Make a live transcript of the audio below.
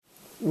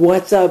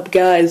What's up,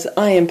 guys?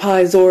 I am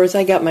Piesaurus.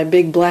 I got my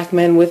big black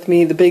men with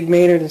me, the Big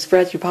Maynard and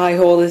Scratch Your Pie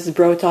Hole. This is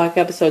Bro Talk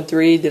episode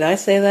 3. Did I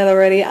say that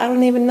already? I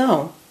don't even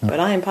know. But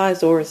I am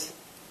Piesaurus.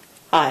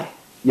 Hi.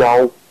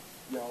 Yo.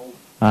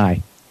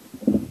 Hi.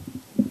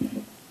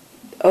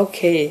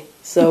 Okay,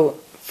 so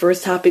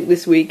first topic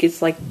this week,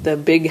 it's like the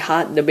big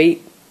hot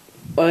debate.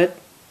 What?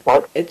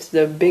 It's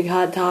the big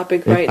hot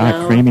topic right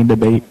now. Creamy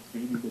debate.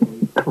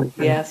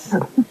 Yes.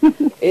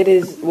 It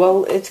is,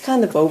 well, it's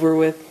kind of over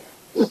with.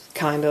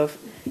 Kind of.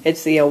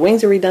 It's the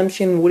Wings of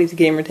Redemption, Woody's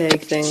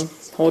Gamertag thing,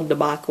 whole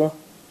debacle.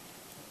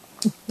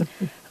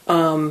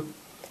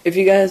 If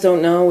you guys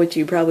don't know, which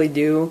you probably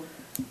do,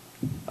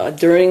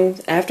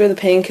 after the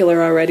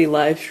Painkiller Already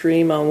live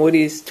stream on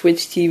Woody's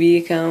Twitch TV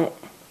account,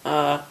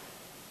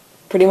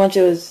 pretty much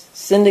it was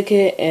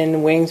Syndicate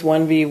and Wings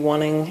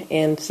 1v1ing,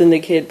 and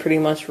Syndicate pretty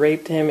much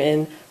raped him,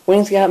 and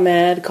Wings got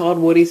mad, called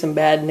Woody some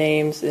bad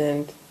names,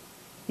 and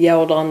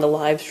yelled on the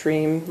live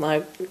stream,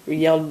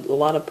 yelled a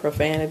lot of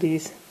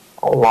profanities.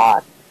 A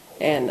lot.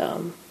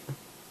 And,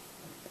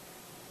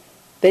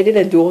 they did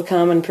a dual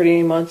comment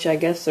pretty much. I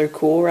guess they're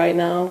cool right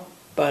now.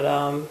 But,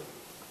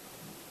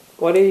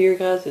 what are your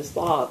guys'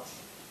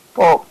 thoughts?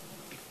 Well,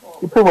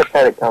 you pretty much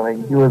had it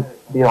coming. He was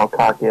being all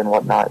cocky and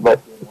whatnot,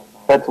 but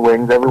that's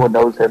Wings. Everyone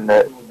knows him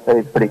that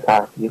he's pretty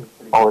cocky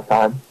all the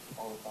time.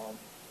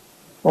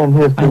 And he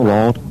was pretty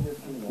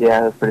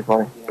Yeah, that's pretty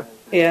funny.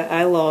 Yeah,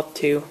 I lolled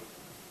too.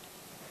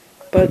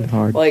 But,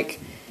 like,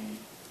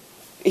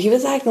 he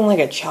was acting like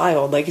a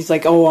child. Like, he's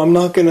like, oh, I'm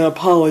not gonna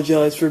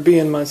apologize for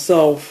being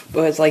myself.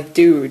 But it's like,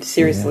 dude,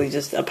 seriously,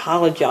 just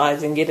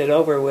apologize and get it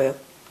over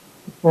with.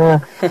 Yeah.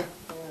 It's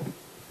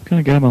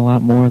gonna get him a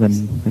lot more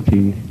than if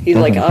he He's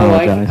like, oh,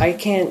 apologize. I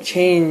can't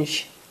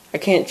change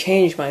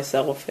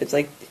myself. It's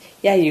like,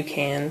 yeah, you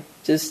can.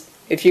 Just,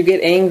 if you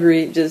get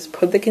angry, just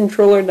put the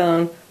controller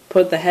down,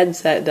 put the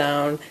headset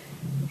down,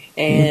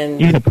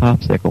 and... Eat a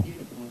popsicle.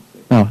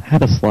 No,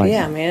 have a slice.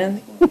 Yeah,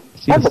 man. Eat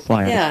a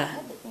slice. Yeah,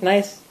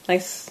 nice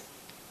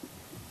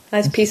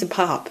piece of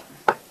pop.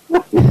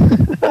 Nice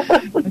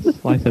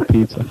slice of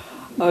pizza.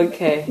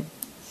 Okay,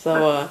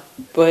 so,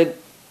 but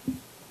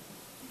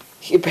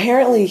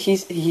apparently he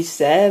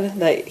said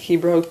that he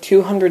broke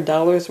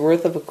 $200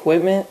 worth of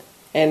equipment,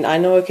 and I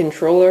know a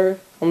controller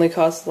only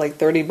costs like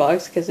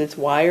 $30 because it's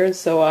wired,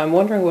 so I'm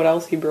wondering what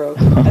else he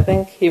broke. I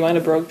think he might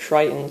have broke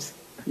Tritons.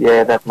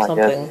 Yeah, that's my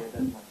guess.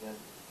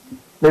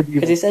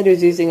 Because he said he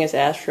was using his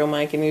Astro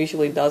mic and he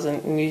usually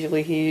doesn't, and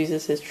usually he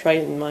uses his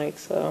Triton mic,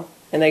 so...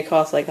 And they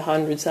cost like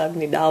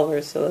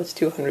 $170, so that's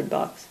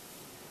 $200.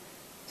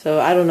 So,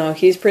 I don't know,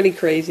 he's pretty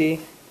crazy.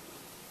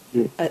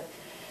 Yeah.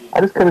 I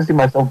just couldn't see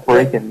myself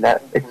breaking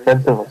that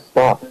expensive of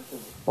stuff,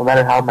 no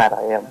matter how mad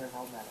I am.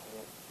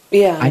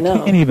 Yeah, I know.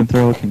 I can't even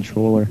throw a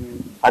controller.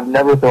 I've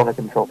never thrown a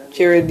controller.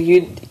 Jared,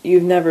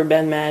 you've never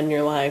been mad in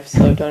your life,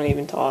 so don't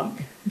even talk.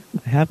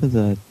 I have as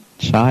a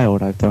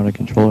child, I've thrown a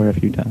controller a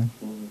few times.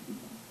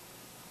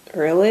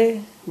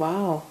 Really?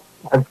 Wow.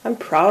 I'm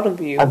proud of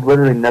you. I've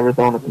literally never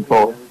thrown a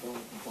controller.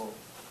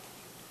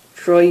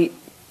 Troy,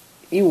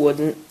 you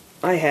wouldn't.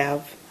 I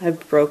have.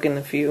 I've broken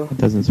a few. It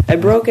doesn't surprise I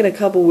broke it a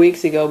couple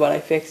weeks ago, but I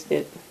fixed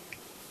it.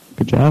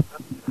 Good job.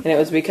 And it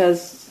was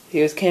because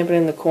he was camping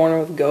in the corner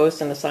with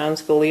Ghost and Asylum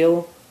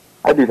Skhalil.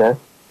 I do that.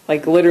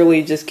 Like,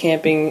 literally just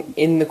camping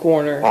in the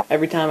corner.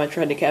 Every time I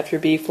tried to capture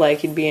B-Flag,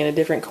 he'd be in a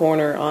different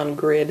corner on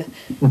grid.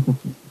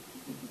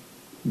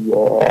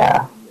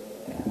 Yeah.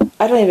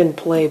 I don't even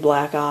play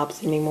Black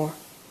Ops anymore.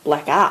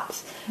 Black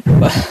Ops.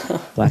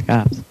 Black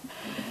Ops.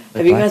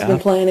 Have you guys been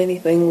playing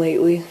anything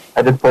lately?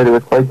 I just played it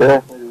with Clay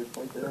today.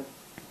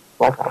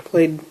 Black Ops.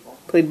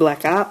 Played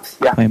Black Ops?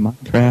 Yeah. Play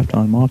Minecraft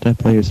on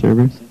multiplayer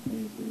servers.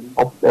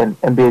 Oh, and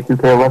NBA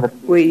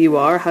 2K11. Wait, you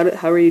are?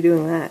 How are you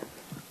doing that?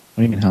 What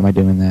do you mean, how am I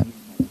doing that?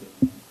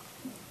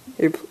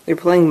 You're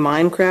playing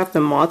Minecraft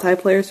on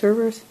multiplayer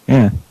servers?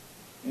 Yeah.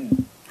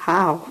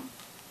 How?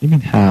 You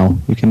mean how?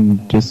 You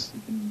can just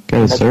go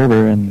to a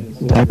server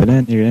and type it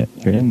in, you're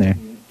in there.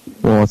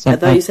 Well, it's not. I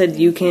thought you said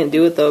you can't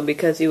do it, though,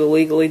 because you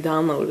illegally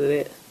downloaded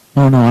it.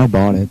 Oh, no, I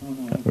bought it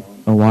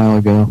a while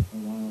ago.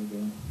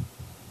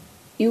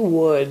 You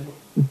would.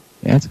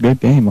 Yeah, it's a good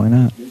game, why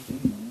not?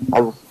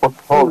 You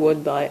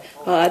would buy it.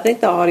 I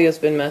think the audio's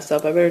been messed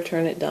up. I better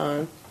turn it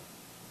down.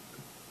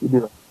 You do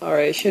that.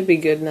 Alright, it should be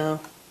good now.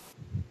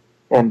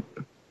 And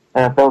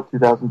NFL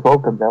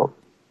 2012 comes out.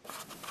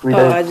 3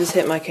 days. I just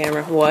hit my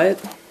camera. What?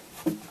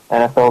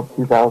 NFL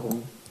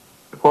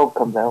 2012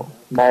 comes out.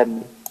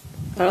 Madden.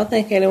 I don't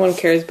think anyone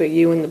cares but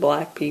you and the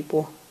black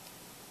people.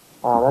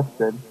 Oh, that's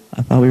good.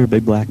 I thought we were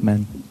big black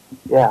men.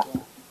 Yeah.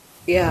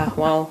 Yeah,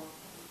 well,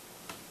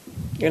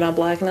 you're not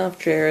black enough,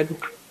 Jared.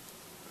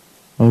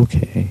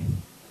 Okay.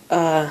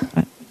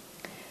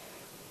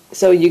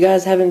 So you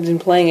guys haven't been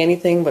playing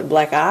anything but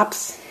Black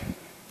Ops?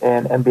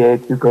 And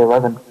NBA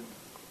 2K11.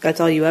 That's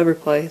all you ever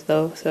play,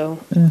 though, so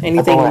That's all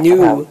anything I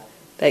new have.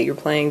 that you're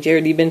playing.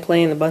 Jared, you've been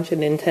playing a bunch of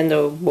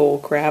Nintendo bull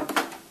crap.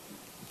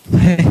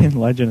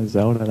 Legend of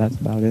Zelda, that's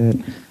about it.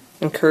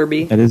 And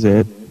Kirby. That is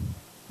it.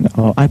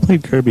 No, I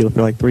played Kirby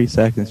for like 3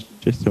 seconds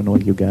just to annoy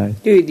you guys.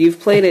 Dude, you've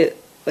played it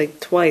like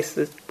twice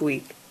this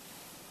week.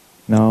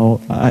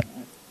 No, I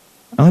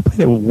only played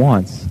it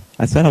once.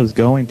 I said I was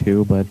going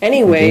to, but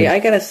Anyway, I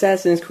got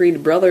Assassin's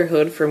Creed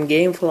Brotherhood from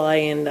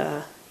GameFly, and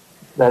Is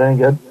that any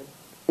good?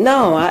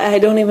 no, I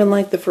don't even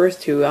like the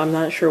first two. I'm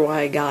not sure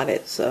why I got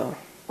it. So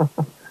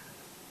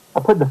I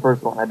played the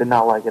first one. I did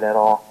not like it at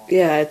all.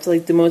 yeah, it's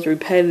like the most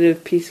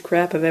repetitive piece of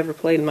crap I've ever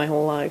played in my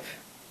whole life.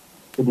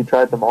 Did you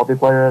try the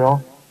multiplayer at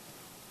all?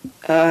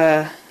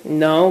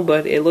 No,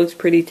 but it looks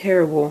pretty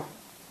terrible.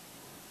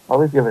 I'll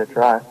at least give it a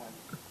try.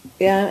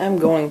 Yeah, I'm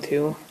going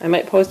to. I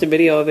might post a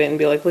video of it and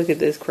be like, look at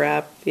this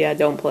crap. Yeah,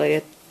 don't play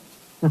it.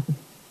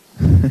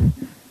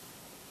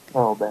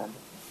 Oh, man.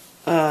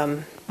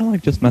 I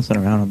like just messing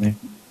around on there.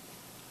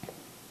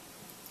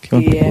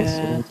 Killing people's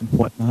Yeah. souls and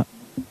whatnot.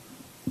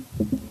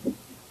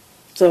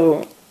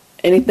 So,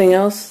 anything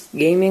else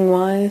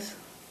gaming-wise?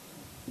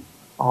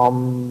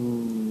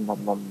 Well,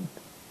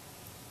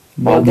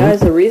 guys,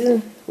 the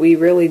reason we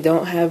really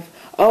don't have...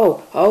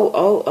 Oh,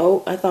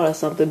 I thought of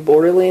something.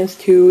 Borderlands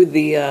 2,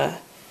 the,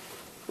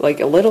 like,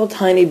 a little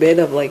tiny bit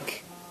of,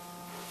 like...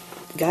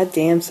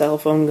 Goddamn cell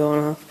phone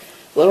going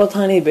off. A little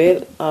tiny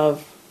bit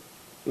of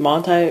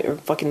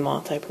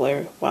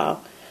multiplayer.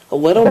 Wow. A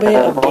little bit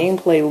of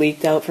gameplay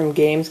leaked out from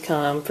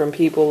Gamescom from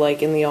people,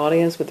 like, in the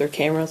audience with their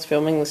cameras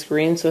filming the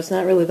screen, so it's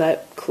not really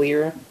that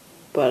clear.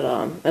 But,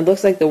 it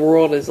looks like the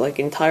world is, like,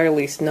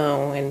 entirely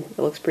snow, and it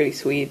looks pretty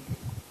sweet.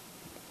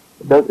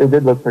 It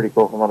did look pretty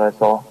cool from what I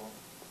saw.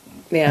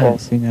 I Yeah. haven't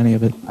seen any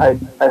of it. I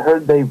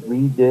heard they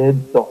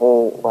redid the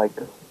whole, like,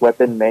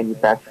 weapon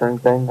manufacturing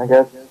thing, I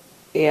guess.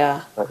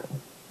 Yeah. But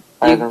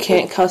I You haven't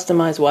can't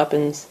customize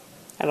weapons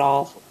at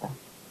all.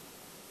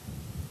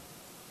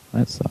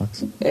 That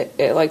sucks.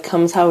 It like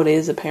comes how it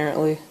is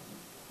apparently.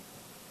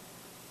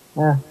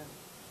 Yeah,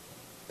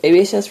 Maybe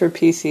it's just for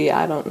PC,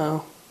 I don't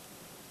know.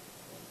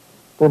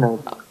 who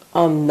knows?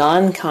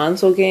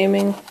 Non-console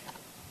gaming.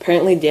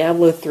 Apparently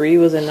Diablo 3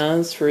 was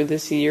announced for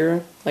this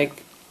year,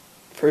 like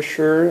for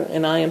sure,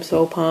 and I am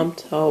so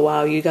pumped. Oh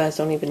wow, you guys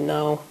don't even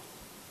know.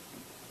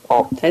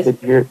 Oh, did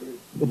you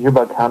hear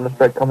about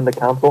Counter-Strike coming to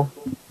console?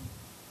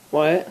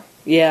 What?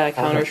 Yeah,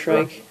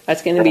 Counter-Strike.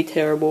 That's gonna be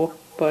terrible,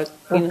 but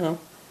you know.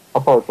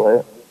 I'll probably play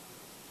it.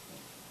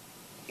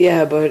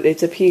 Yeah, but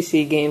it's a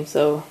PC game,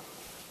 so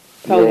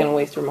probably Yeah. gonna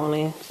waste your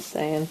money. Just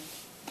saying.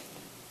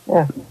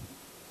 Yeah.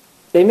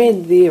 They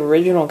made the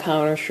original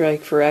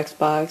Counter-Strike for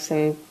Xbox,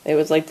 and it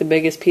was like the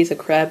biggest piece of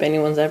crap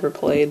anyone's ever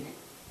played.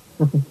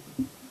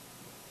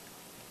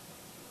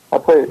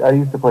 I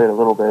used to play it a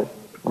little bit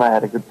when I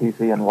had a good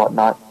PC and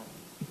whatnot.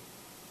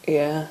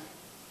 Yeah.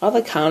 All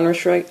the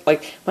Counter-Strike,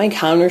 like, my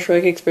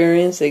Counter-Strike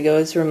experience, it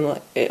goes from,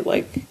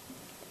 like,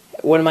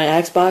 when my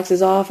Xbox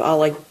is off, I'll,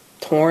 like,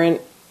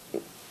 torrent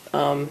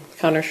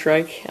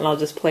Counter-Strike, and I'll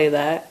just play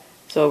that.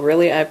 So,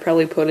 really, I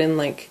probably put in,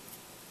 like,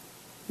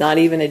 not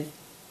even a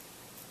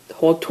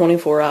whole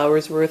 24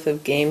 hours worth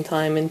of game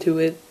time into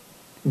it.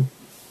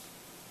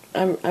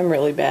 I'm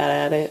really bad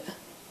at it.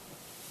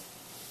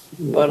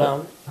 But,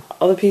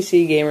 all the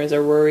PC gamers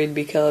are worried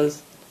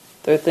because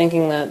they're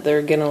thinking that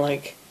they're gonna,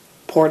 like,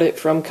 port it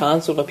from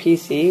console to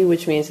PC,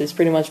 which means it's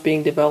pretty much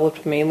being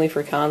developed mainly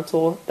for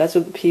console. That's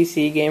what the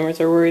PC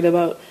gamers are worried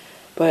about.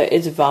 But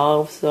it's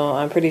Valve, so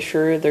I'm pretty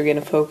sure they're going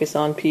to focus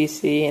on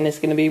PC, and it's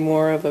going to be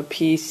more of a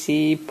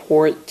PC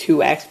port to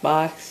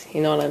Xbox.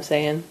 You know what I'm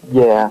saying?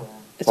 Yeah.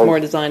 It's more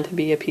designed to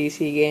be a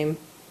PC game.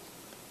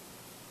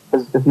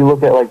 'Cause if you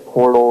look at, like,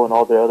 Portal and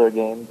all the other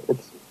games,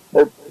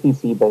 they're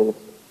PC-based.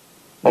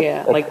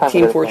 Yeah, like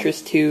Team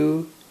Fortress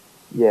 2,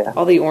 Yeah.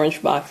 all the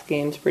Orange Box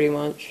games, pretty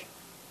much.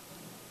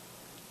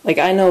 Like,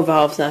 I know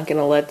Valve's not going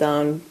to let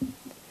down...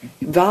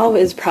 Valve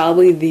is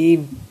probably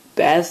the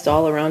best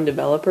all-around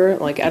developer.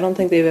 Like, I don't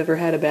think they've ever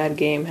had a bad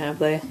game, have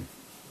they?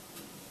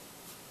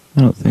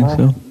 I don't think so. I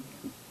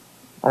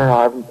don't know,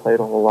 I haven't played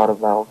a whole lot of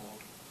Valve.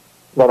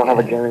 'Cause I don't have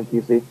a gaming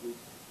PC.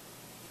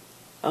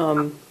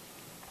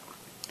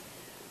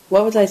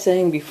 What was I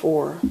saying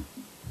before?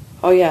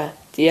 Oh yeah,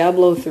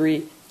 Diablo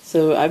 3.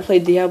 So I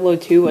played Diablo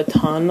 2 a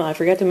ton. I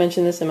forgot to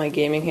mention this in my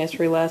gaming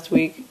history last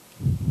week.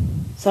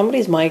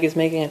 Somebody's mic is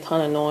making a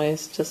ton of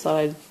noise. Just thought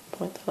I'd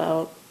point that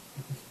out.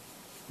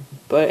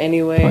 But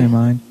anyway... Probably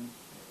mine.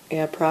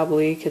 Yeah,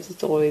 probably, because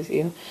it's always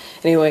you.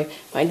 Anyway,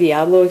 my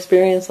Diablo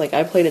experience, like,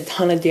 I played a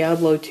ton of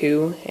Diablo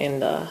 2, and,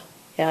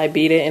 yeah, I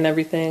beat it and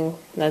everything.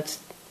 That's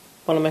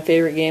one of my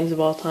favorite games of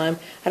all time.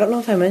 I don't know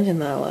if I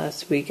mentioned that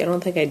last week. I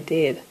don't think I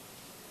did.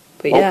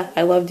 But yeah,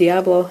 I love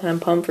Diablo.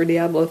 I'm pumped for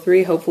Diablo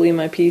 3. Hopefully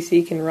my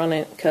PC can run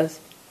it, because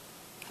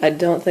I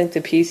don't think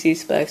the PC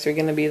specs are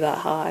going to be that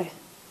high.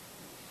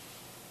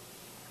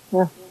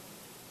 Yeah.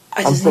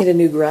 I just need a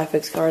new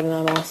graphics card, and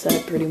I'm all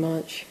set, pretty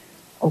much.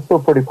 I'm still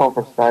pretty pumped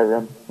for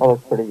Skyrim. That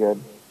looks pretty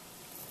good.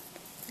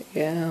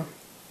 Yeah.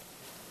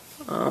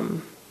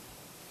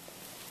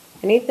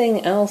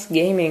 Anything else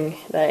gaming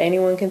that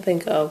anyone can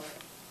think of?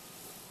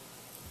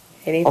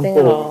 Anything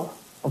at all?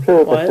 I'm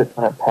sure What? there's a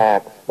ton of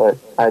packs, but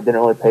I didn't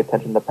really pay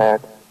attention to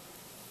packs.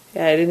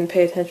 Yeah, I didn't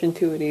pay attention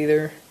to it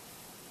either.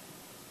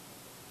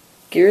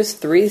 Gears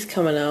 3's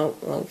coming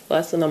out, like,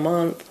 less than a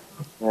month.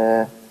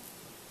 Yeah.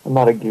 I'm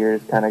not a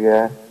Gears kind of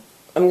guy.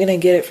 I'm gonna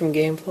get it from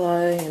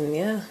GameFly, and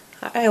yeah,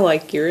 I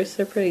like Gears.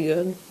 They're pretty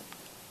good.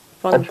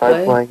 Fun I to tried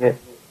play. playing it.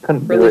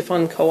 Couldn't do Really it.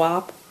 fun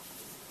co-op.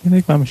 They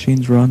make my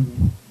machines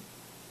run.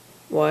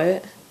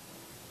 What?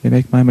 They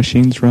make my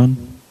machines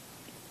run.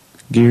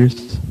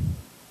 Gears.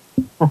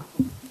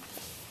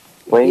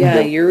 Wayne, Yeah,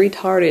 just- you're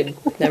retarded.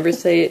 Never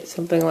say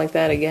something like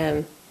that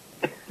again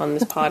on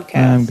this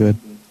podcast. I'm good.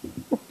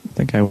 I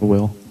think I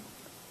will.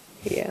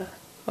 Yeah.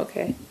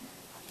 Okay.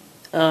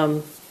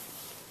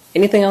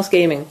 Anything else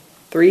gaming?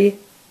 3,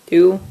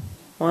 2,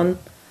 1.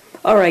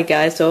 All right,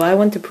 guys. So I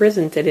went to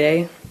prison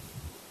today.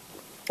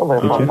 sounds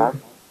like a fun you?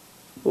 time.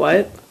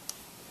 What?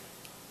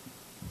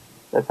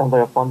 That sounds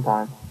like a fun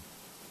time.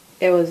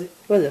 It was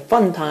a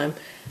fun time.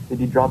 Did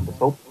you drop the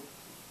soap?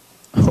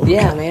 Oh,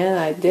 Yeah, God. man.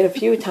 I did a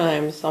few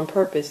times on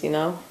purpose. You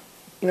know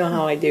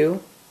how I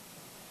do.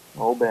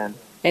 Oh, Ben.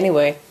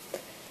 Anyway,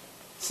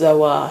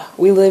 so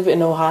we live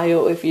in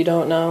Ohio, if you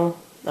don't know.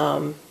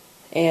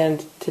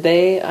 And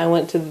today I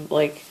went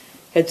to,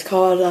 it's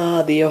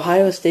called the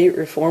Ohio State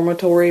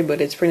Reformatory, but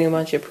it's pretty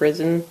much a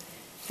prison.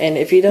 And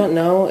if you don't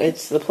know,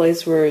 it's the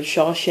place where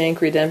Shawshank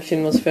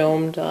Redemption was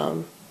filmed.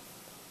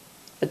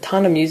 A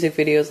ton of music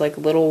videos, like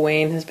Lil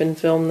Wayne has been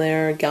filmed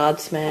there,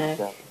 Godsmack,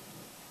 Yeah.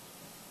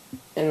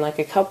 and like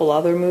a couple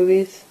other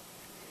movies.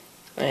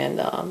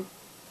 And,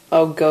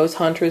 Ghost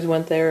Hunters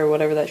went there, or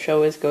whatever that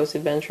show is, Ghost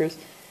Adventures.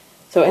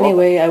 So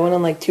anyway, I went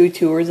on like 2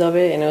 tours of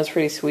it, and it was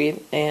pretty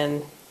sweet.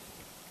 And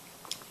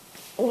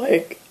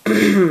like,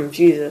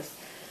 Jesus.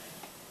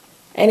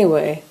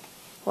 Anyway,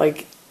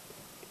 like,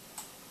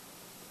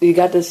 you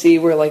got to see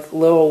where like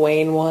Lil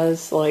Wayne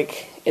was,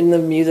 like, in the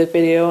music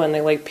video, and they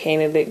like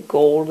painted it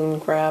gold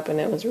and crap, and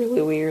it was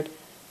really weird.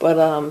 But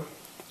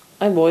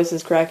my voice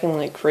is cracking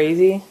like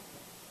crazy.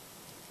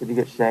 Did you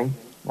get shanked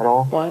at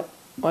all? What?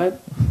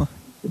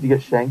 Did you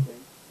get shanked?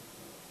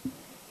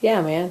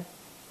 Yeah, man.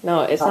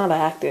 No, it's not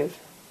active.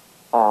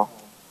 Oh.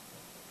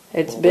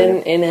 It's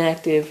been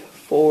inactive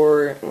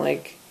for,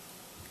 like,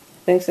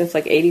 I think since,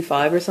 like,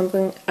 85 or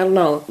something. I don't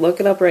know. Look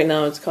it up right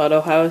now. It's called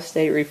Ohio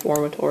State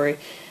Reformatory.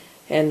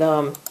 And,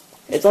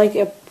 it's, like,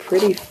 a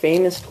pretty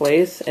famous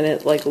place, and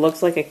it, like,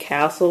 looks like a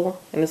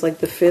castle. And it's, like,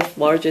 the 5th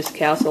largest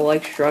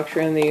castle-like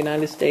structure in the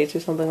United States or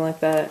something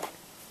like that.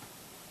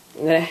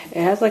 And it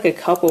has, like, a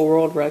couple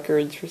world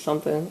records or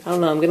something. I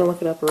don't know. I'm gonna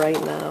look it up right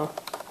now.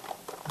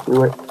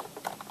 Do it.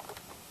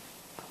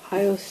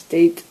 Ohio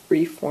State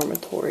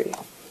Reformatory.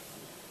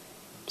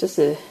 Just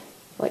to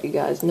let you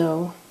guys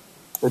know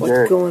So, what's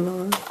Jared, going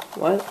on.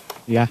 What?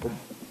 Yeah.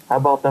 how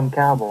about them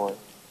Cowboys?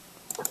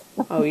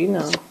 Oh, you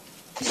know.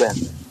 Ben.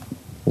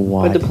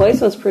 Why? But the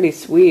place was pretty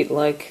sweet.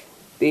 Like,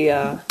 the,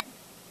 a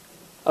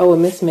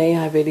Miss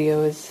Mayhi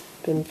video has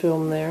been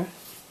filmed there.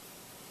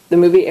 The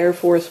movie Air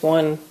Force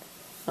One,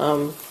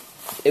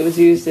 it was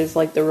used as,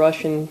 like, the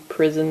Russian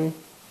prison.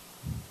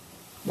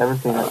 Never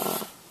seen it.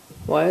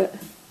 What?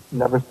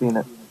 Never seen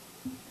it.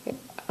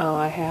 Oh,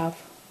 I have.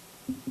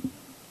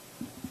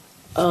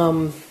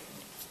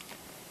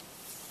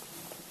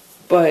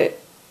 But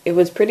it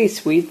was pretty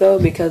sweet, though,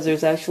 because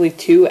there's actually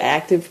 2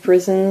 active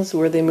prisons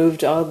where they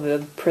moved all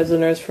the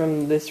prisoners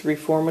from this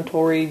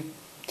reformatory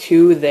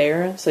to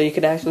there. So you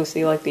could actually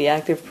see, like, the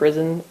active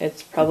prison.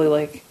 It's probably,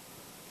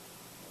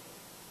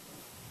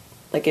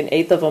 like an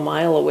eighth of a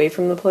mile away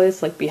from the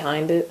place, like,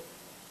 behind it.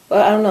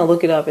 Well, I don't know,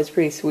 look it up. It's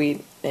pretty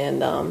sweet.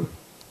 And,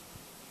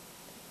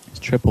 It's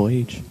Triple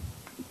H.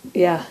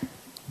 yeah.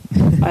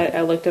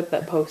 I looked up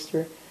that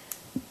poster.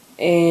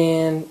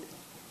 And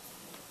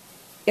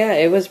yeah,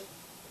 it was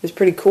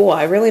pretty cool.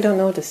 I really don't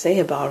know what to say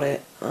about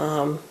it.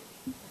 You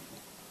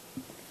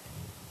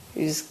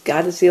just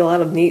got to see a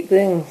lot of neat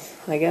things,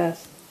 I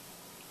guess.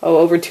 Oh,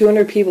 over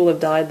 200 people have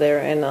died there,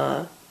 and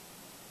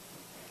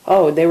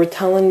they were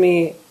telling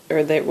me,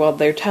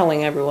 they're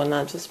telling everyone,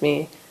 not just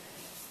me.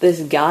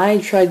 This guy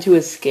tried to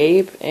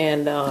escape,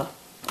 and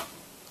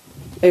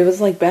it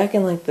was like back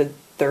in like the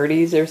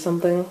 30s or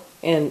something.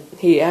 And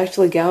he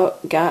actually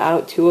got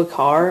out to a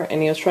car,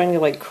 and he was trying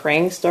to, like,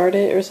 crank start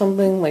it or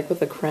something, like,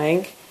 with a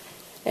crank.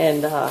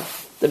 And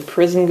the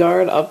prison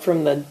guard up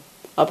on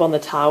the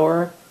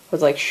tower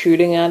was, like,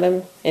 shooting at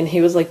him. And he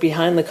was, like,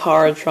 behind the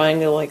car trying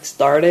to, like,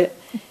 start it.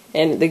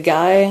 And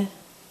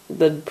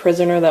the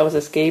prisoner that was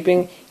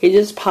escaping, he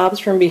just pops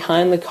from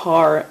behind the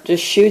car,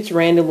 just shoots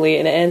randomly,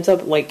 and it ends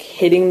up, like,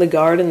 hitting the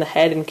guard in the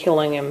head and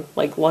killing him.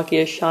 Like,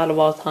 luckiest shot of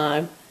all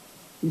time.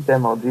 He's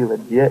MLG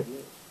legit.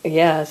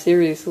 Yeah,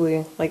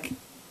 seriously. Like,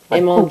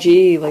 Like,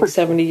 MLG, boom, like, quick.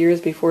 70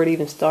 years before it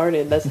even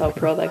started. That's how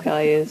pro that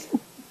guy is.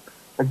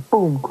 Like,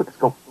 boom, quick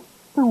scope.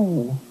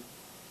 Ooh.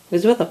 He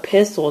was with a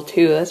pistol,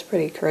 too. That's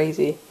pretty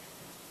crazy.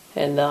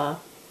 And,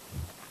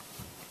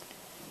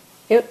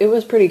 it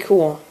was pretty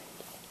cool.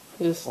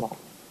 Just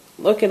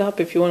look it up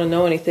if you want to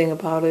know anything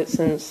about it,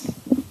 since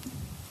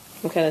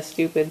I'm kind of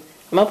stupid.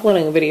 I'm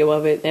uploading a video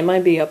of it. It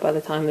might be up by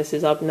the time this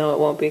is up. No, it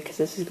won't be, because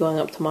this is going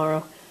up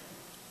tomorrow.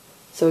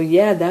 So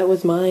yeah, that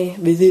was my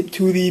visit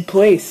to the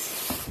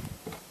place.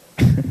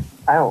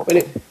 Ow. What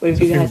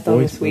have you guys done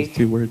this week?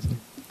 2 words.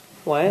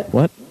 What?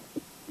 What?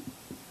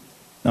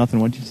 Nothing.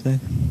 What'd you say?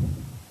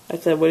 I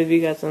said, what have you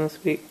guys done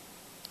this week?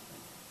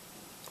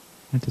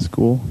 Went to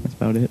school. That's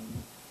about it.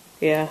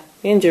 Yeah,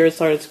 me and Jared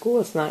started school.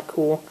 It's not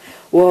cool.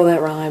 Whoa,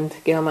 that rhymed.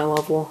 Get on my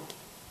level.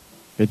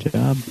 Good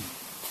job.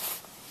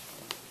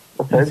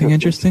 Okay, Anything good.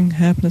 interesting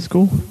happened at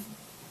school?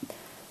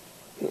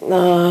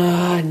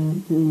 No.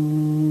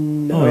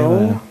 Oh,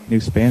 we have a new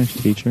Spanish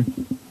teacher.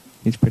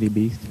 He's pretty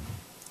beast.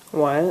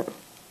 What?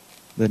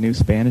 The new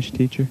Spanish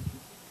teacher?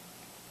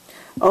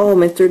 Oh,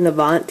 Mr.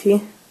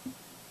 Navanti?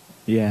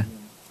 Yeah.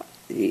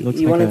 Looks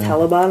You like want to a-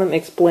 tell about him?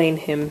 Explain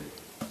him.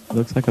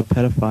 Looks like a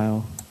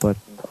pedophile, but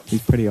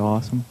he's pretty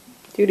awesome.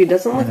 Dude, he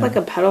doesn't look Yeah. like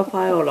a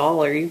pedophile at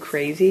all. Are you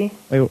crazy?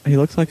 Wait, he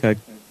looks like a...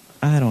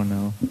 I don't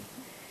know.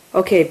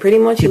 Okay, pretty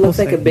much he People looks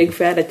like a say- big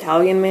fat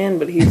Italian man,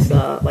 but he's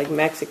like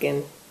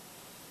Mexican.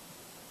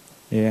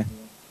 Yeah.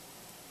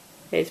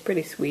 Yeah, he's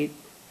pretty sweet.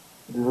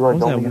 This is like What was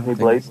don't that use me, one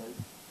Blake. thing?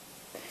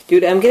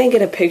 Dude, I'm gonna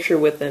get a picture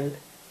with him.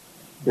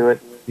 Do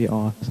it. Be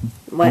awesome.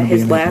 I'm gonna be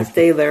His in that last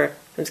day there.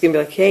 I'm just gonna be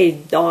like, hey,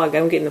 dog,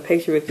 I'm getting a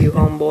picture with you,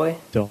 homeboy.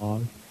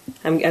 Dog.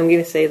 I'm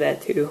gonna say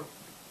that too.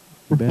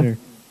 Better.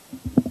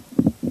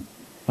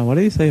 What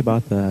did he say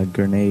about the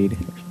grenade?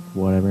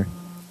 Whatever.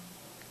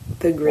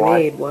 The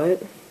grenade,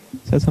 what?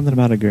 Said something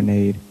about a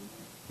grenade.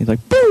 He's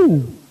like,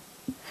 boo!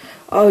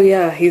 Oh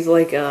yeah, he's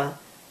like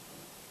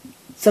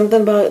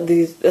something about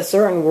a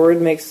certain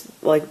word makes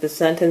like the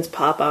sentence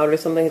pop out or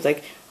something. He's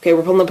like, okay,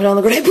 we're pulling the pin on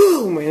the grenade,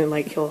 boom, and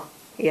like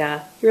he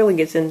really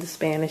gets into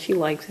Spanish. He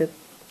likes it.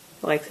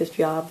 He likes his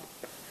job.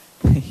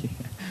 Yeah.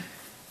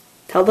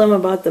 Tell them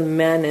about the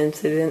men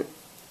incident.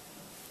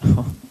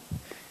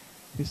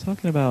 He's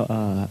talking about,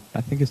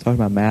 I think he's talking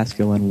about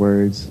masculine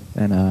words,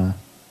 and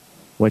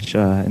which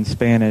in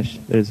Spanish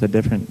there's a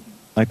different,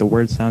 like the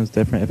word sounds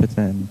different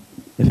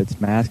if it's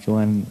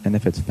masculine and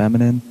if it's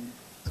feminine.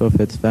 So if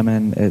it's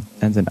feminine, it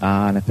ends in a,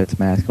 and if it's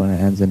masculine,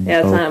 it ends in Yeah,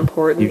 it's o, not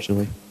important.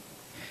 usually.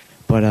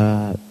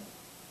 But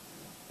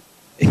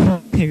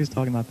he was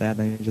talking about that,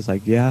 and he's just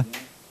like, yeah,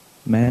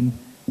 men.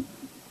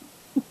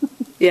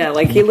 Yeah,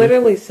 like he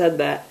literally said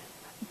that.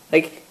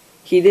 Like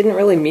he didn't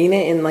really mean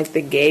it in like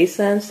the gay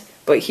sense,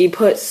 but he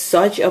put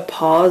such a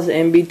pause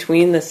in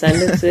between the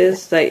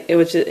sentences that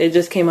it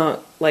just came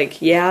out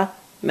like, yeah,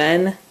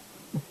 men.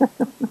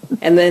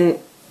 And then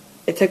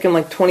it took him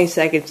like 20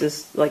 seconds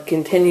to like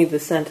continue the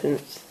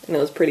sentence, and it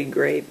was pretty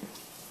great.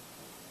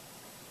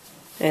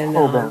 And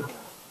Hold on.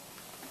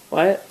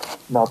 what?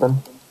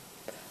 Nothing.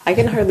 I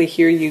can hardly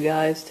hear you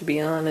guys, to be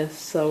honest.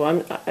 So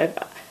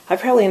I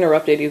probably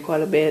interrupted you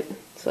quite a bit.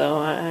 So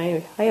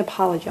I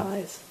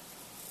apologize.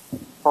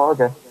 Oh,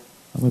 okay.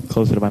 I'll move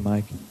closer to my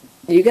mic.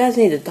 You guys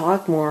need to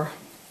talk more.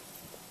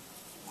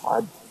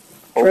 I-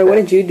 Troy, what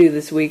okay. did you do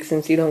this week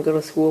since you don't go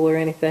to school or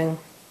anything?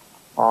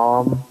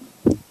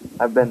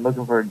 I've been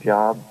looking for a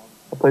job.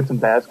 I played some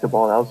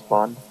basketball. That was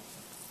fun.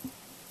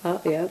 Oh,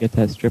 yeah. Get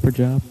that stripper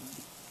job?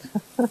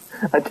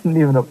 I didn't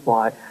even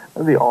apply.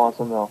 That'd be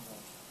awesome, though.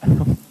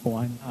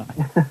 Why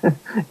not?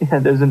 Yeah,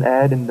 there's an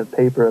ad in the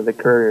paper, the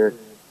Courier,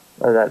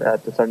 or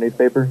that's our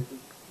newspaper,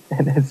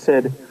 and it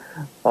said,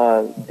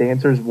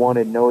 dancers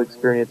wanted, no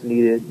experience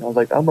needed. And I was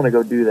like, I'm gonna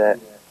go do that.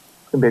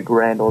 It's gonna be a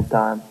grand old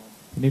time.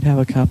 You need to have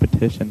a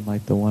competition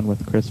like the one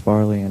with Chris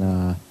Farley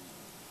and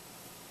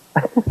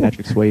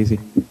Patrick Swayze.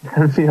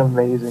 That'd be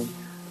amazing.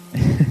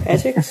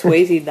 Patrick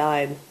Swayze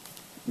died.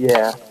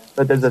 Yeah,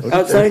 but there's a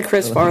Oh, sorry,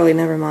 Chris Farley,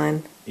 never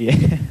mind. Yeah.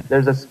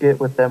 there's a skit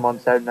with them on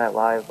Saturday Night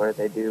Live where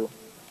they do,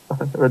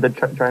 where they're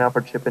trying out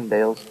for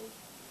Chippendales,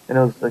 and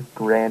it was the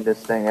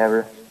grandest thing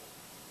ever.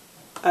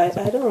 I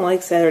don't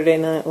like Saturday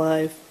Night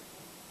Live.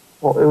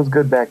 Well, it was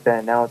good back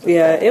then. Now it's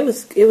Yeah, it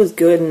was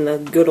good in the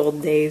good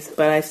old days,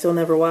 but I still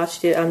never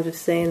watched it. I'm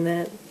just saying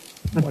that.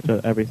 What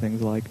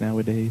everything's like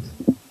nowadays.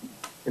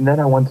 And then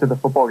I went to the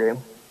football game.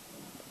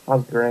 I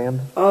was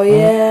grand. Oh,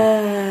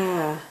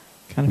 yeah.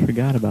 Kind of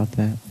forgot about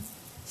that.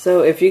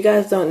 So if you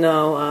guys don't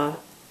know,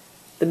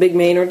 the Big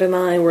Maynard and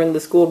I were in the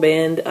school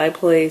band. I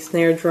play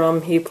snare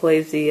drum. He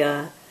plays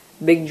the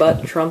big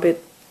butt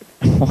trumpet.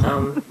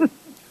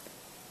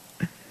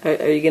 Are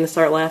you going to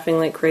start laughing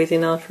like crazy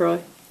now, Troy?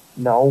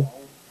 No.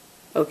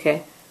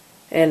 Okay.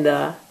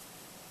 And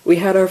we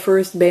had our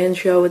first band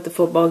show at the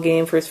football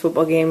game, first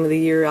football game of the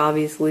year,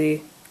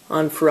 obviously,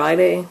 on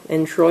Friday.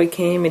 And Troy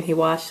came and he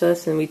watched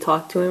us and we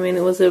talked to him, and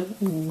it was a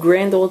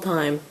grand old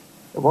time.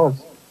 It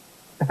was.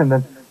 And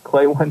then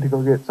Clay went to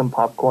go get some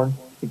popcorn.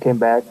 He came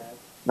back,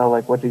 and I was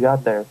like, what you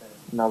got there?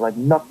 And I was like,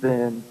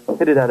 nothing.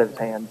 Hit it out of his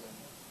hands.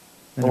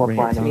 And Someone it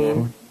find rained him.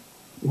 popcorn.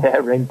 Yeah,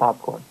 it rained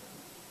popcorn.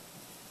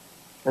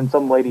 And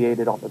some lady ate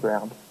it on the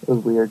ground. It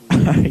was weird.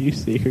 Are you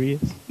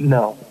serious?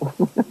 No.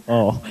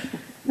 Oh.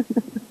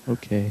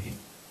 Okay. I was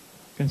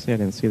gonna say I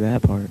didn't see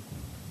that part.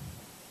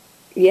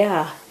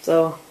 Yeah,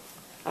 so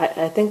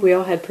I think we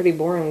all had pretty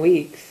boring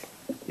weeks.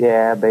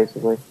 Yeah,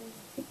 basically.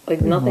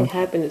 Like, nothing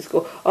happened at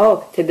school.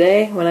 Oh,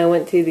 today, when I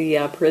went to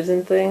the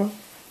prison thing,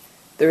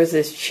 there was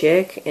this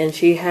chick, and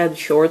she had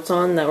shorts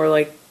on that were,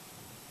 like,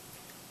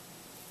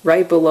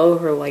 right below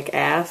her, like,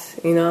 ass,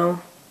 you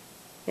know?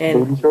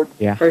 And Booty shorts?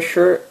 Yeah. her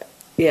shirt,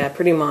 yeah,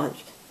 pretty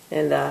much.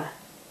 And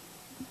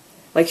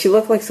Like, she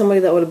looked like somebody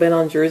that would have been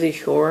on Jersey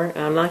Shore, and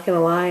I'm not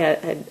gonna lie,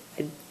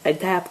 I'd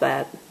tap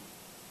that.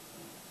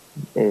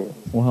 Yeah.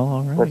 Well,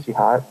 all right. Was she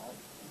hot?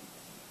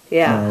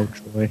 Yeah. No,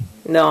 Troy.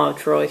 No,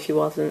 Troy, she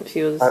wasn't.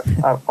 She was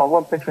I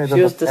want pictures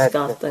she was of that.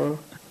 disgusting.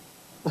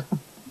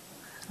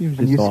 He was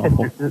When just you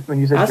awful. said, when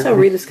you said I also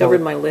Jersey rediscovered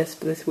Shore- my lisp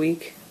this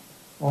week.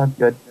 Oh, that's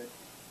good.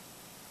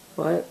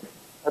 What?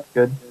 That's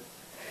good.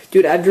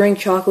 Dude, I drank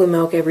chocolate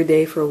milk every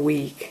day for a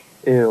week.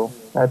 Ew,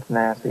 that's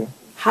nasty. You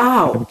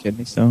have a How?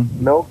 kidney stone?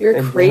 Milk You're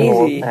in general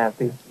crazy. is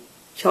nasty.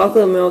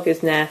 Chocolate milk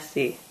is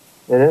nasty.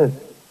 It is.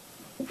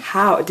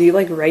 How? Do you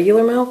like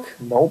regular milk?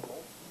 Nope.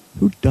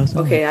 Who doesn't?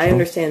 Okay, like I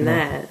understand milk?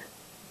 that.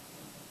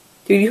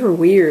 Dude, you're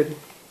weird.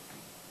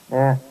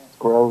 Yeah, it's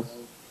gross.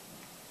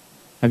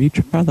 Have you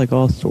tried like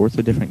all sorts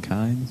of different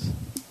kinds?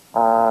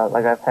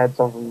 Like I've had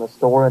some from the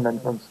store and then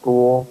from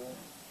school,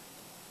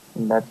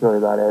 and that's really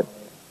about it.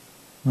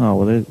 Oh,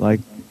 well, there's like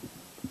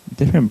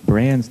different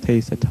brands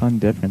taste a ton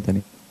different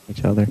than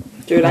each other.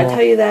 Dude, I Yeah.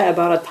 tell you that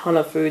about a ton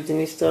of foods and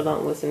you still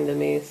don't listen to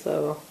me,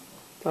 so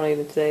don't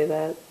even say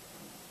that.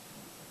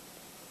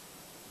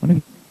 When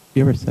have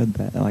you ever said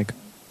that? Like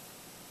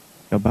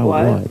about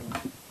What? what?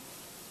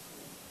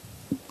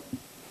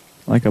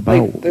 Like about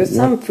Like, there's what?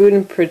 some food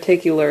in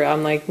particular,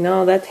 I'm like,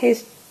 no, that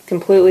tastes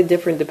completely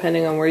different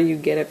depending on where you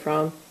get it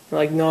from. You're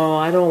like, no,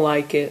 I don't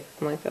like it.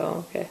 I'm like,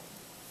 oh, okay.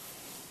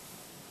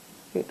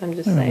 I'm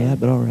just I remember saying. that,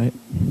 but all right.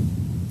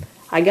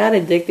 I got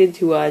addicted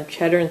to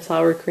cheddar and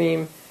sour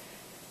cream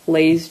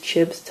Lay's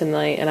chips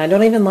tonight, and I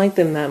don't even like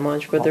them that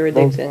much, but they're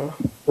Those- addicting.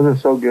 Those are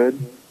so good.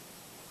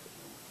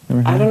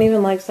 Never I had don't it.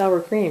 even like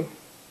sour cream.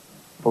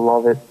 I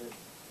love it.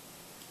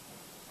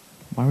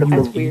 Why would you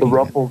That's The, weird. the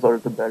Ruffles are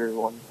the better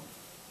ones.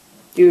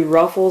 Dude,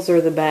 Ruffles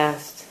are the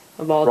best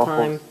of all Ruffles,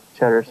 time.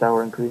 cheddar,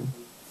 sour, and cream.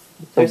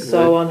 It's They're good.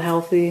 so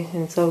unhealthy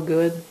and so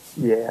good.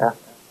 Yeah.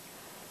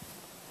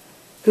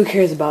 Who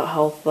cares about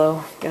health,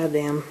 though?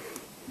 Goddamn.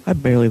 I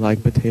barely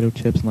like potato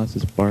chips unless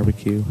it's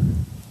barbecue.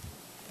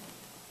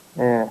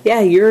 Yeah. Yeah,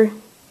 you're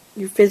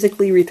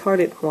physically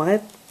retarded.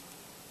 What?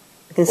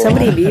 Can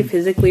somebody be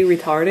physically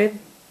retarded?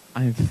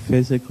 I'm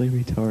physically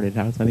retarded.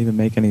 How does that even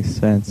make any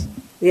sense?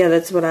 Yeah,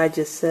 that's what I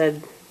just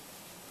said.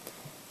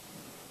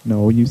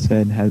 No, you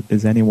said,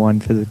 is anyone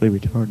physically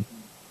retarded?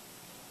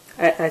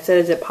 I said,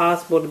 is it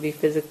possible to be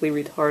physically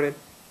retarded?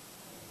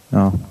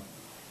 No.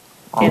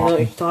 Can't know what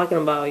you're talking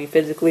about, you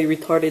physically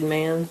retarded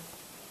man.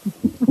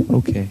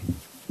 Okay.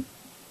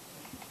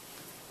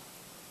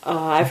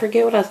 I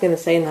forget what I was going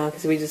to say now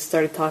because we just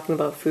started talking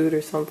about food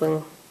or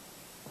something.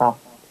 Oh.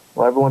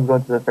 Well, everyone's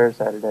going to the fair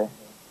Saturday.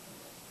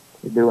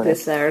 You're doing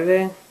This it.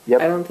 Saturday?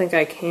 Yep. I don't think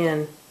I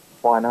can.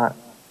 Why not?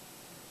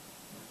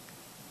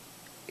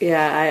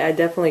 Yeah, I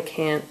definitely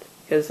can't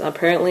because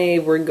apparently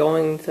we're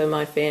going to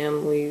my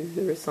family's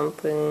or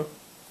something.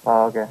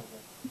 Oh, okay.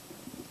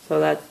 So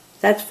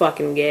that's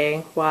fucking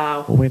gay.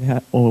 Wow. Way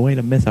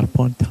to miss a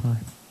fun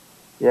time.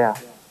 Yeah.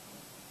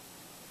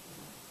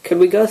 Could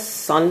we go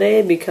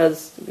Sunday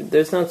because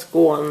there's no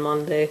school on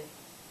Monday?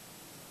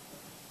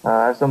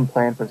 I have some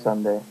planned for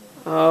Sunday.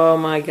 Oh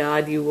my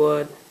god, you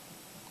would.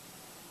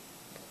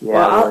 Yeah.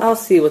 Well, but- I'll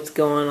see what's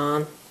going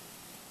on.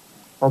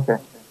 Okay.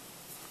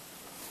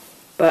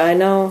 But I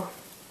know,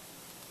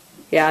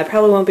 yeah, I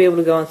probably won't be able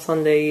to go on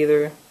Sunday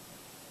either.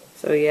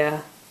 So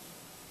yeah,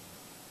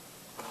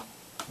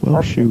 Well,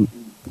 Okay. shoot.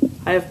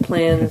 I have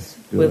plans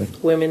Good.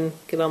 with women.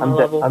 Get on my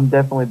level. I'm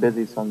definitely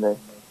busy Sunday.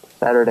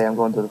 Saturday, I'm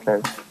going to the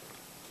fair.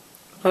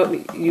 Oh,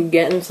 you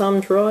getting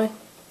some, Troy?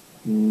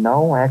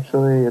 No,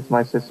 actually, it's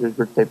my sister's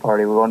birthday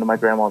party. We're going to my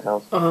grandma's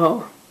house.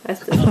 Oh,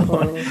 that's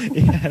disappointing.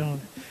 Yeah, I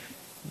don't.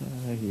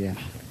 Yeah.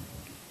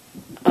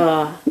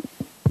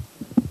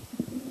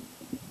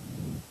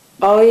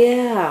 Oh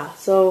yeah,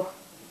 so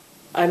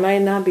I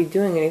might not be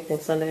doing anything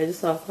Sunday. I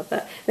just thought about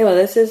that. Anyway,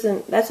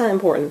 that's not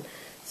important.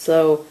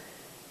 So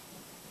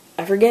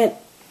I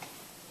forget.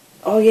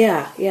 Oh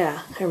yeah,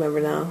 I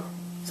remember now.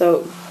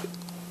 So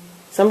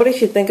somebody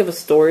should think of a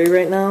story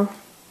right now.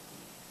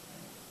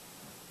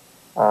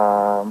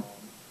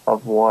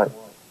 Of what?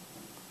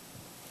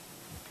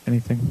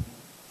 Anything?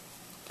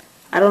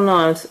 I don't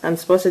know. I'm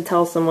supposed to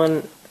tell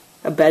someone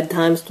a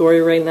bedtime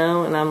story right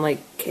now, and I'm like,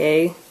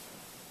 okay.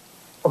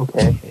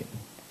 Okay.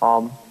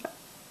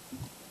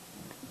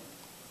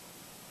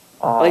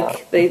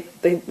 Like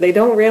they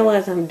don't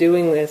realize I'm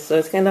doing this, so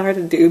it's kind of hard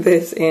to do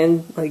this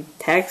and like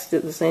text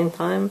at the same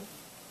time.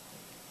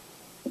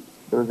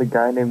 There was a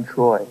guy named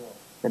Troy,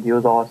 and he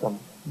was awesome.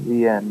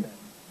 The end.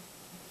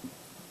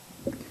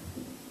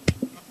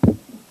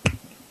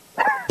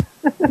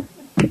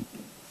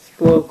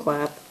 Slow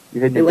clap.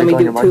 You hit Hey, your let dick me on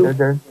do your it mic too. there,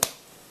 Jared?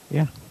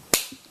 Yeah.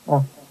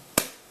 Oh.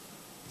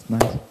 It's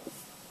nice.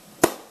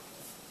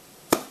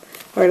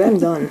 All right, I'm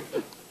done.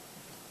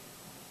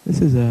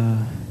 This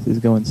is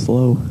going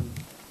slow.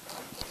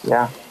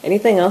 Yeah.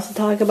 Anything else to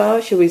talk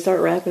about? Should we start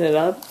wrapping it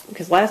up?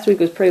 Because last week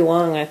was pretty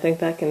long. I think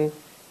that can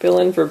fill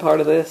in for part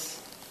of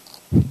this.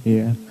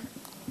 Yeah.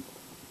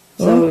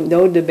 So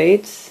no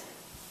debates.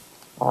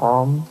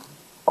 Oh.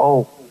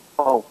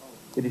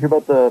 Did you hear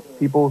about the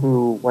people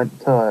who went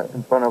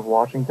in front of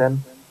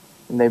Washington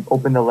and they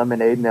opened the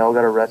lemonade and they all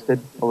got arrested.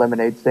 A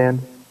lemonade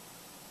stand.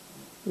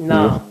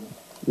 No.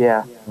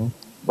 Yeah, Oh.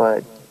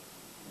 but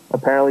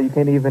apparently you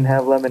can't even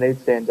have lemonade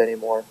stands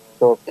anymore.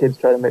 So if kids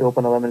try to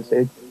open a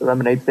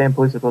lemonade stand,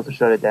 police are supposed to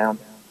shut it down.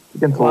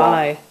 Against the law.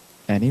 Why?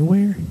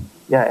 Anywhere?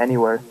 Yeah,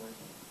 anywhere.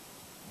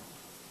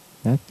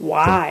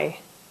 Why?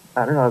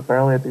 I don't know.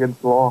 Apparently it's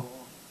against the law.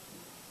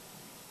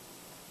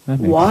 That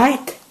makes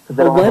What? 'Cause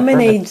they A don't have a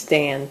lemonade permit.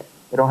 stand.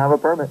 They don't have a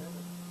permit.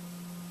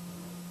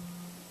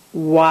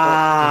 They're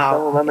Wow.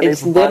 selling lemonade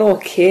It's for little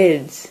 $5.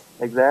 kids.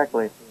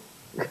 Exactly.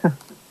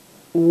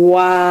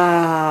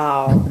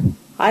 Wow.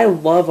 I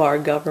love our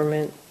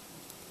government.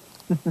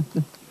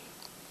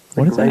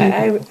 What is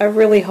that? I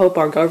really hope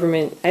our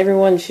government,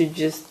 everyone should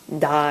just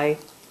die.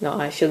 No,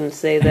 I shouldn't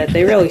say that.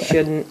 They really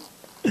shouldn't.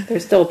 They're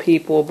still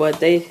people,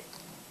 but I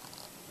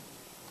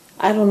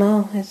don't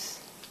know.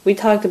 We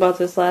talked about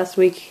this last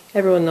week.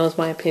 Everyone knows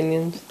my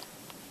opinions.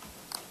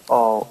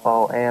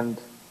 Oh, and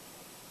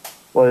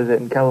what is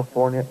it, in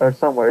California or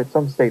somewhere, it's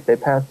some state, they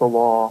passed a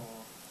law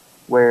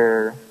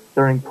where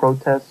during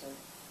protests,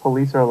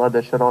 police are allowed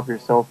to shut off your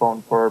cell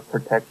phone for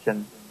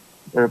protection.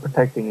 They're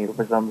protecting you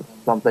for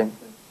something.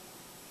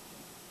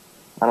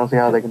 I don't see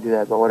how they can do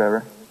that, but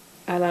whatever.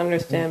 I don't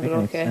understand, but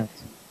Doesn't make okay. sense.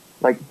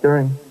 Like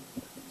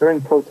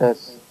during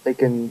protests, they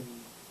can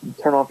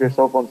turn off your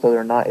cell phone so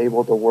they're not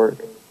able to work.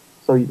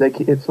 So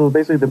so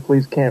basically the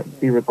police can't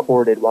be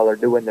recorded while they're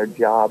doing their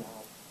job.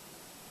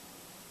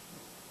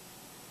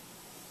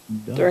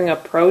 During a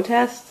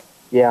protest?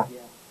 Yeah.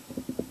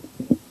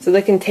 So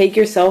they can take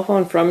your cell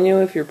phone from you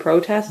if you're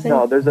protesting?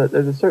 No, there's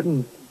a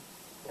certain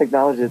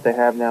technology that they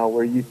have now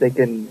where they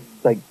can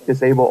like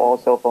disable all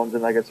cell phones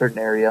in like a certain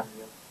area.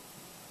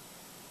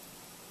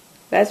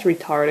 That's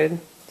retarded.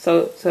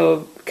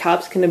 So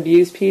cops can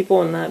abuse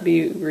people and not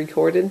be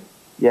recorded?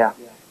 Yeah.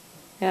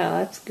 Yeah,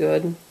 that's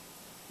good.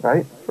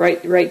 Right?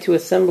 Right to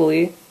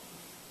assembly.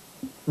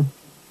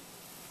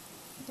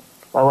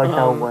 I like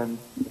how when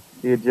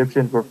the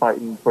Egyptians were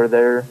fighting for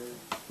their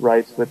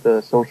rights with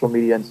the social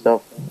media and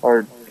stuff,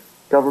 our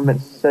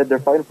government said they're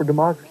fighting for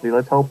democracy.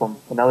 Let's help them.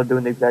 And now they're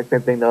doing the exact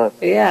same thing to us.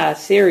 Yeah,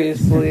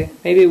 seriously.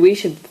 Maybe we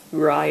should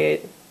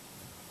riot.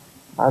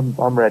 I'm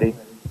ready.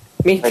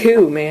 Me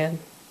too, man.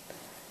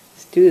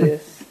 Let's do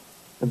this.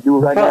 Let's do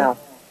it right now.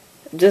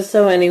 Just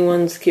so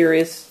anyone's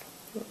curious,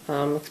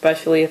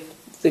 especially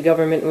if the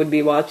government would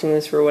be watching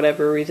this for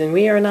whatever reason,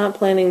 we are not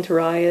planning to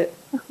riot.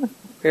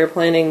 We are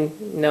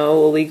planning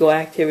no illegal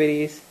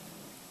activities.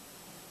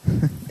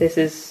 This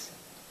is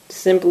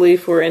simply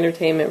for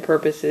entertainment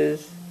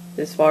purposes,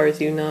 as far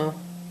as you know.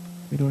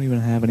 We don't even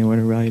have anywhere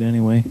to ride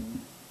anyway.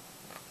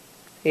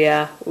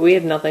 Yeah, we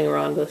have nothing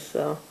around us,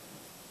 so...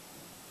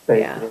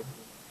 Basically. Yeah.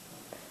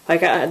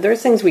 Like,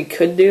 there's things we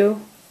could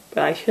do,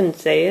 but I shouldn't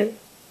say it.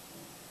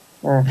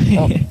 No.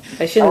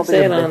 I shouldn't say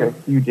it it'd make on... a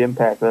huge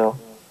impact though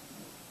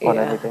on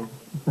Yeah. everything.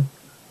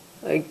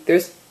 Like,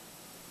 there's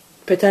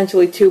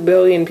potentially 2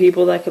 billion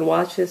people that could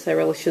watch this. I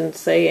really shouldn't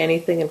say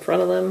anything in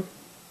front of them.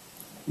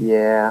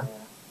 Yeah.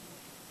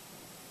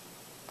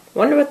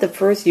 Wonder what the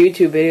first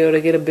YouTube video to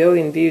get 1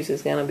 billion views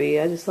is gonna be.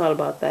 I just thought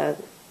about that.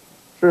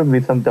 Sure, it'll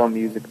be some dumb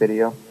music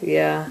video.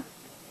 Yeah.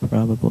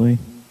 Probably.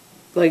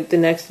 Like the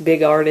next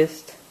big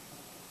artist.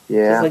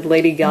 Yeah. Just like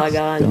Lady Gaga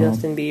and dumb.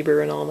 Justin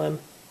Bieber and all them.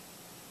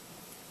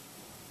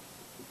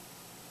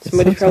 It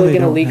Somebody's sucks how probably they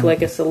gonna don't leak have-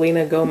 like a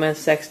Selena Gomez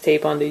sex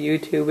tape onto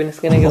YouTube and it's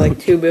gonna get like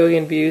 2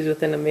 billion views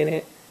within a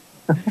minute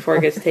before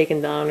it gets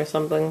taken down or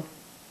something.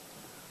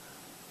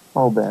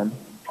 Oh, Ben.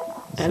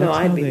 I know, Sucks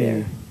I'd how be they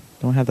there.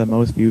 Don't have the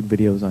most viewed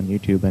videos on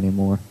YouTube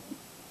anymore.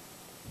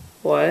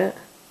 What?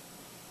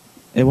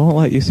 It won't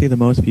let you see the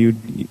most viewed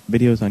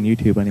videos on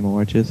YouTube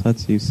anymore. It just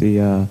lets you see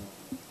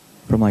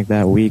from like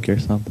that week or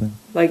something.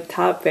 Like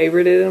top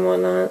favorited and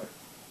whatnot?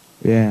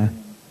 Yeah.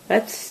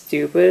 That's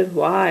stupid.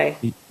 Why?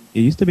 You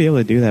used to be able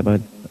to do that,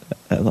 but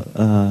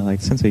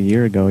like since a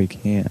year ago, you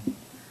can't.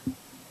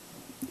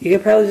 You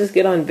could probably just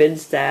get on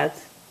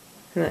VidStats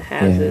and it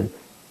has Yeah. it.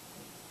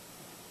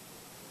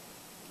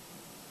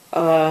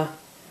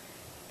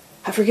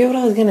 I forget what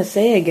I was gonna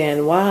say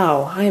again.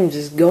 Wow, I am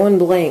just going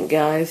blank,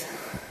 guys.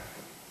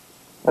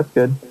 That's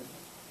good.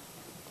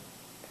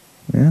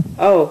 Yeah.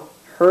 Oh,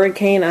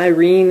 Hurricane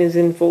Irene is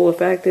in full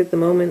effect at the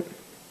moment.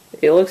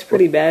 It looks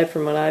pretty bad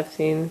from what I've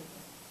seen.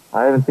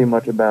 I haven't seen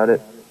much about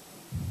it.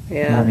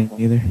 Yeah. Not me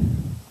either.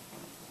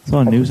 I saw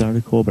a news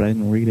article, but I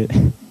didn't read it.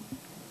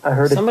 I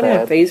heard Somebody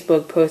it's on bad.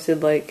 Facebook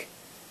posted like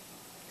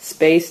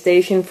space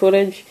station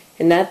footage,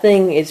 and that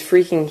thing is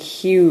freaking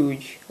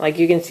huge. Like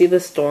you can see the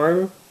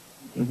storm,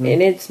 Mhm.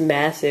 and it's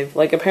massive.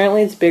 Like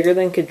apparently it's bigger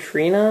than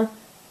Katrina,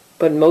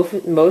 but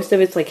most of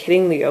it's like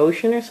hitting the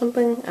ocean or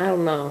something. I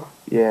don't know.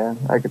 Yeah,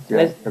 I could see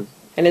that. 'Cause-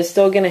 And it's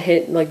still gonna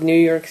hit like New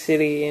York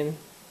City and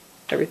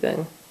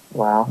everything.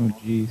 wow. Oh,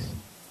 jeez.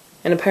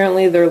 And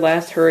apparently their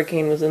last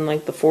hurricane was in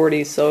like the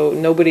 40s, so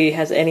nobody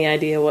has any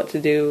idea what to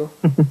do.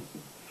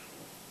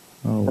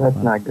 Oh, That's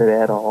wow. not good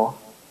at all.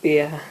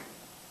 Yeah.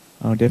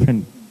 Oh,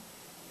 different.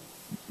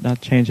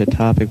 Not change the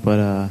topic,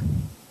 but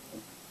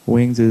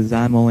Wings'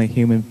 "I'm Only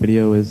Human"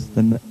 video is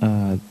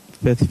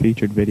fifth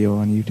featured video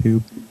on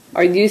YouTube.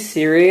 Are you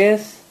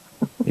serious?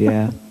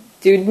 Yeah.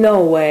 Dude,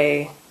 no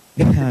way.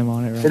 Yeah, I'm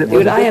on it right Did it- now.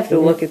 Dude, I have to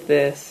look at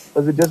this.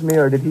 Was it just me,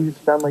 or did he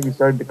sound like he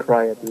started to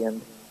cry at the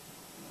end?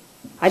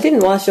 I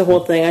didn't watch the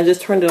whole thing. I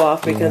just turned it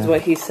off because Yeah.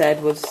 what he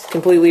said was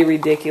completely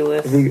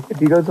ridiculous.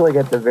 If you go to like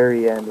at the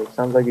very end, it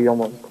sounds like he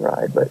almost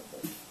cried. But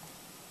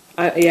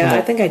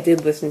I think I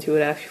did listen to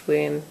it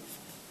actually, and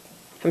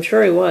I'm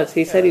sure he was.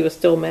 He said he was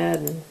still mad.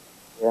 And,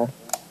 yeah,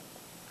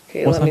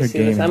 okay, What's let me under see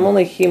this. gaming? I'm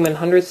Only Human,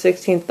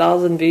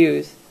 116,000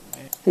 views.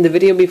 And the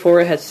video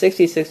before it had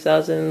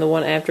 66,000, and the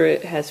one after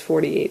it has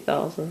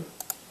 48,000.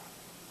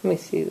 Let me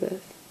see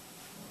this.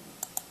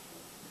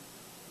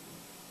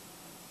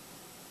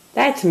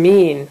 That's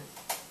mean.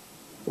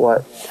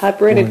 what?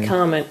 Top-rated Why?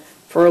 comment.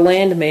 For a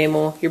land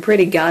mammal, you're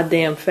pretty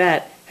goddamn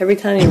fat. Every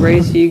time you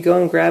race, you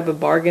go and grab a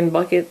bargain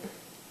bucket.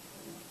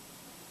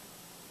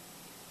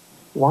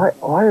 Why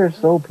are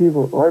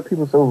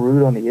people so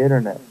rude on the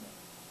internet?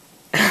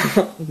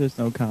 There's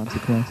no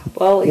consequences.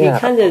 Well, Yeah. he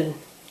kind of,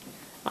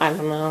 I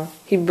don't know.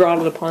 He brought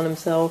it upon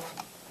himself.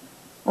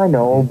 I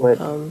know, but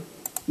Um,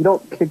 you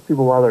don't kick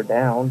people while they're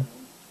down.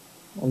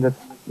 I'm just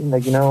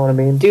like, you know what I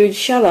mean? dude,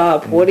 shut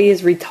up. Woody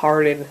is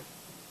retarded.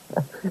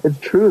 It's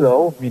true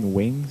though. I mean,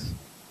 wings?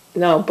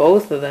 No,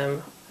 both of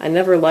them. I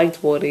never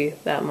liked Woody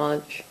that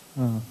much.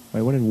 Oh,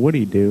 wait, what did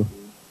Woody do?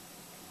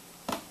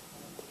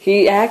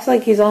 He acts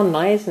like he's all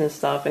nice and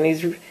stuff, and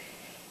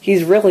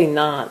he's really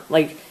not.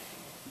 Like,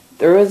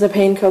 there was a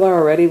painkiller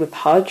already with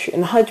Hutch,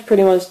 and Hutch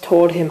pretty much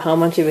told him how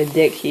much of a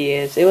dick he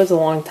is. It was a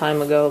long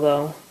time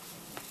ago,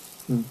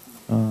 though.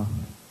 Oh,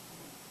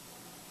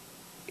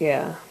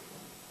 Yeah.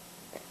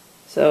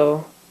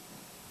 So,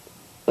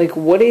 like,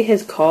 Woody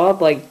has called,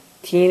 like,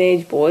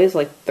 teenage boys,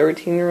 like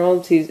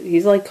 13-year-olds,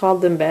 he's like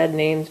called them bad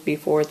names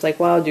before. It's like,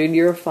 wow, dude,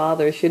 you're a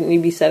father. Shouldn't you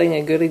be setting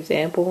a good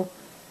example?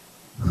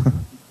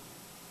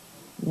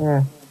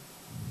 Yeah.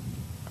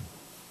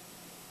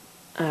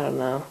 I don't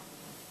know.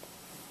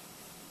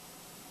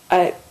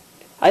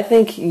 I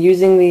think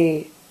using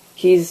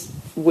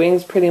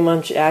Wings pretty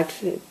much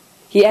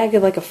he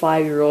acted like a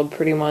 5-year-old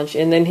pretty much,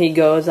 and then he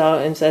goes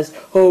out and says,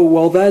 oh,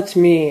 well, that's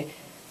me.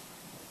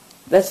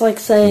 That's like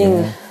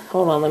saying, Yeah.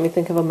 hold on, let me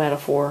think of a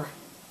metaphor.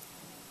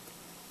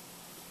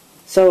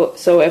 So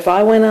if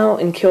I went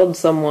out and killed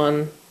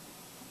someone,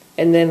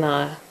 and then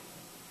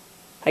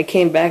I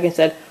came back and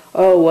said,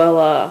 oh,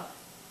 well,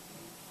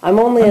 I'm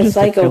only I'm a just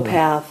a killer.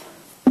 psychopath.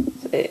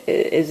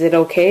 Is it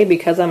okay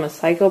because I'm a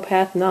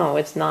psychopath? No,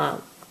 it's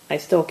not. I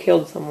still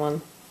killed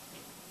someone.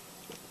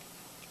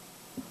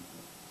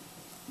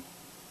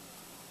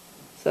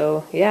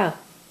 So, yeah.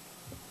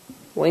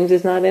 Wings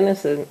is not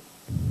innocent.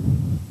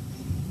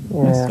 I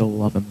Yeah. still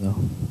love him, though.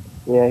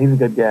 Yeah, he's a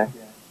good guy.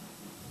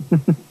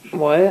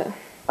 What?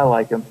 I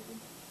like him.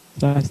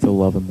 I still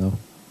love him, though.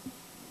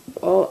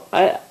 Well,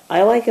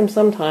 I like him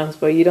sometimes,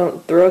 but you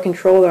don't throw a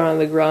controller on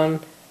the ground,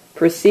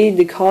 proceed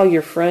to call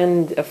your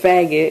friend a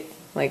faggot,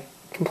 like,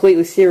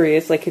 completely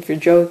serious, like if you're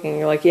joking,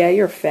 you're like, yeah,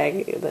 you're a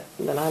faggot,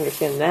 then I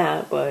understand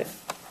that, but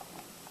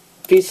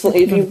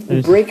if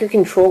you break your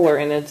controller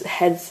in its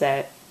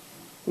headset,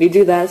 you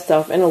do that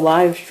stuff in a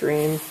live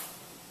stream,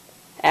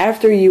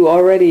 after you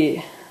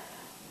already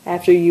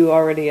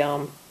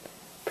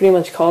pretty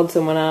much called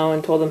someone out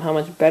and told them how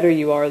much better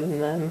you are than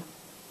them.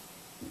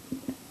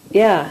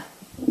 Yeah.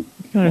 You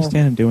can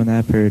understand him doing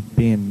that for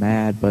being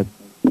mad, but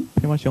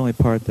pretty much the only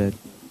part that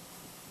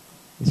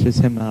it's just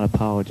him not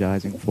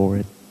apologizing for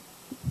it.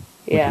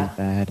 Which Yeah. is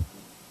bad.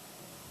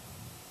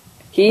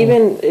 He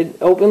even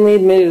openly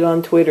admitted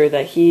on Twitter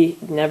that he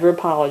never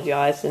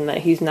apologized and that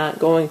he's not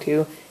going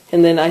to.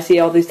 And then I see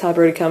all these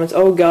top-rated comments,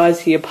 oh,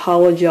 guys, he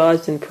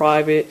apologized in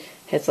private.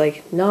 It's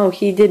like, no,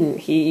 he didn't.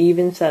 He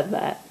even said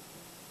that.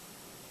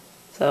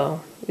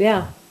 So,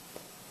 yeah.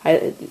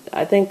 I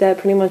think that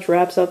pretty much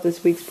wraps up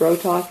this week's Bro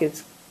Talk.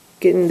 It's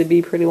getting to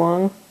be pretty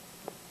long.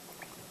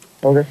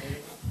 Okay.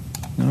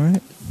 All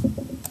right.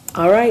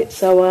 All right,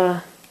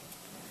 so,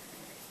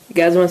 you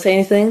guys want to say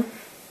anything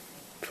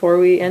before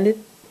we end it?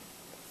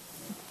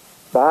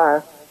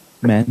 Bye.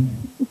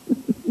 Men.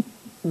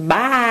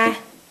 Bye!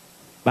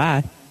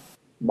 Bye.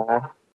 Bye.